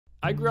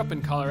I grew up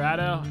in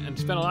Colorado and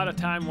spent a lot of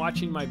time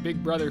watching my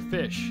big brother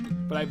fish,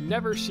 but I've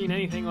never seen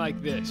anything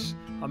like this.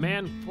 A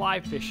man fly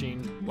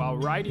fishing while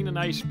riding an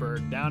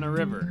iceberg down a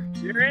river.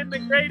 You're in the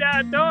great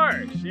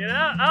outdoors, you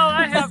know? All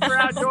I have for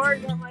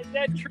outdoors are my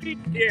dead trees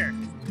here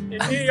in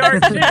New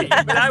York City.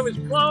 But I was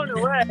blown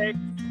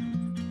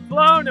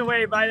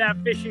away by that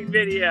fishing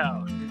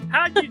video.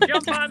 How'd you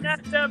jump on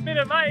that bit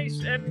of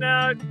ice and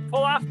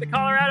pull off the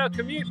Colorado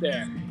commute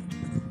there?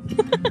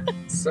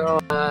 So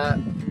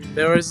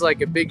there was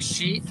like a big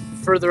sheet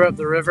further up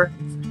the river,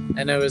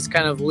 and it was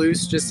kind of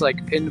loose, just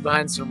like pinned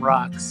behind some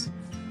rocks.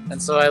 And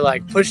so I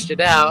like pushed it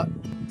out,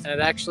 and it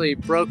actually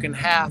broke in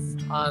half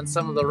on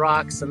some of the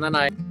rocks, and then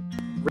I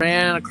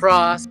ran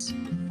across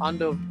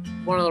onto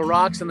one of the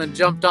rocks and then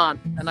jumped on,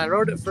 and I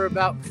rode it for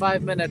about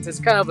 5 minutes. It's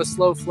kind of a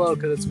slow flow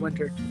because it's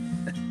winter.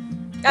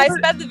 I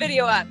sped the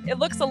video up. It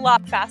looks a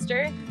lot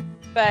faster,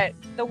 but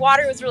the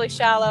water was really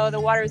shallow. The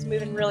water was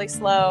moving really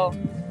slow.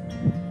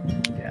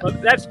 Well,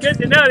 that's good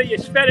to know that you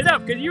sped it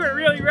up, because you were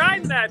really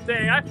riding that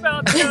thing. I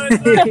felt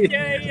it was like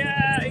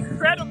a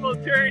incredible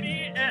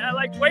journey,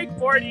 like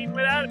wakeboarding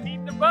without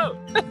needing a boat.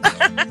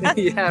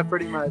 Yeah,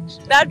 pretty much.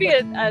 That'd be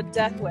a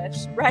death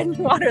wish, riding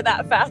water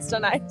that fast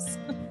on ice.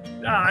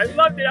 I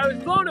loved it. I was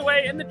blown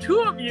away. And the two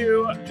of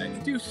you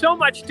do so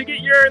much to get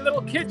your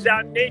little kids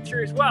out in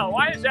nature as well.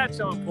 Why is that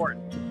so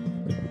important?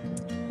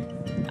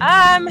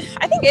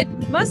 I think it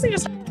mostly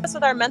just helps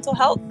with our mental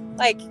health.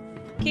 Like,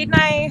 Kate and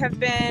I have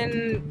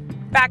been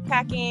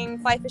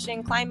backpacking, fly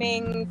fishing,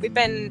 climbing. We've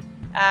been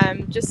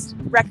just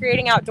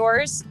recreating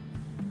outdoors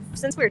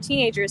since we were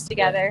teenagers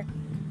together.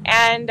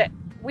 And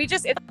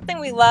it's something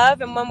we love.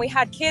 And when we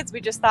had kids,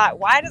 we just thought,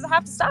 why does it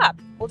have to stop?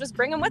 We'll just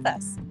bring them with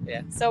us.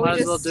 Yeah. So might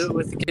as well do it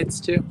with the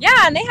kids too.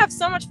 Yeah, and they have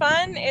so much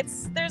fun.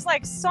 There's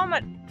like so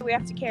much we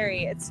have to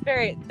carry.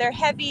 They're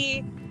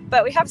heavy,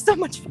 but we have so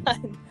much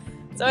fun.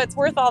 So it's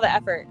worth all the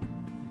effort.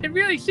 It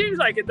really seems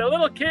like it. The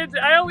little kids,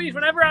 I always,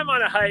 whenever I'm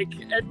on a hike,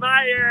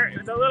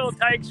 admire the little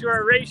tykes who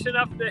are racing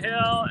up the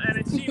hill, and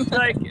it seems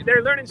like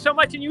they're learning so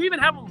much, and you even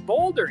have them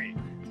bouldering.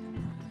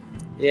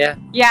 Yeah.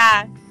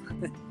 Yeah.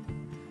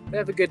 They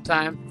have a good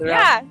time.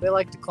 They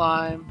like to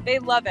climb. They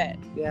love it.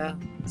 Yeah.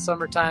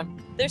 Summertime.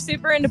 They're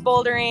super into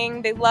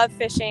bouldering. They love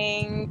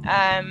fishing.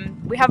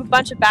 We have a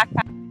bunch of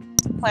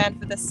backpacks planned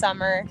for this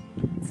summer,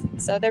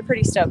 so they're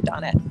pretty stoked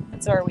on it,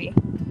 and so are we.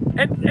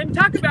 And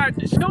talk about,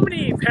 so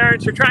many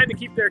parents are trying to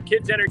keep their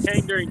kids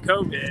entertained during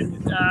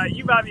COVID.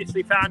 You've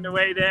obviously found a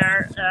way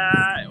there.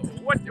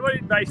 What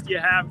advice do you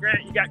have?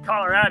 Grant, you got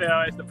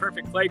Colorado as the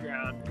perfect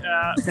playground.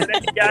 But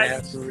any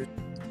guys? Yeah,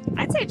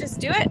 I'd say just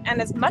do it,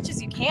 and as much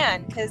as you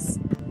can, because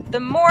the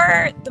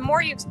more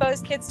you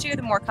expose kids to,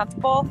 the more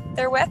comfortable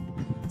they're with.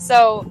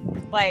 So,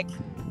 like,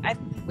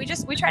 we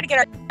try to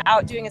get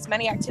out doing as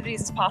many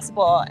activities as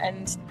possible,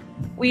 and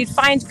we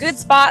find good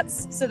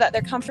spots so that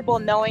they're comfortable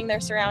knowing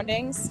their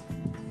surroundings.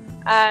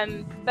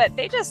 But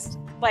they just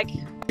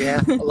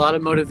yeah, a lot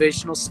of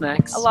motivational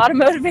snacks. A lot of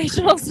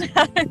motivational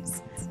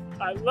snacks.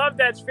 I love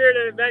that spirit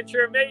of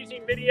adventure.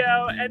 Amazing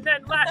video. And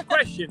then last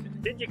question,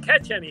 did you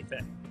catch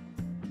anything?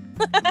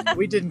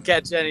 We didn't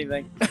catch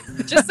anything.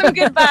 Just some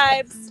good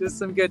vibes. Just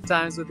some good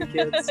times with the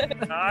kids.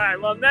 All right.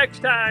 Well, next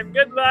time,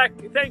 good luck.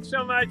 Thanks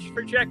so much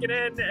for checking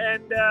in,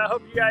 and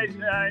hope you guys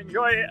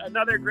enjoy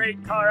another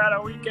great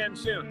Colorado weekend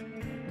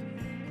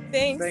soon.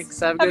 Thanks. Thanks.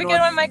 Have a good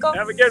one, Michael.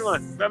 Have a good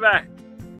one. Bye-bye.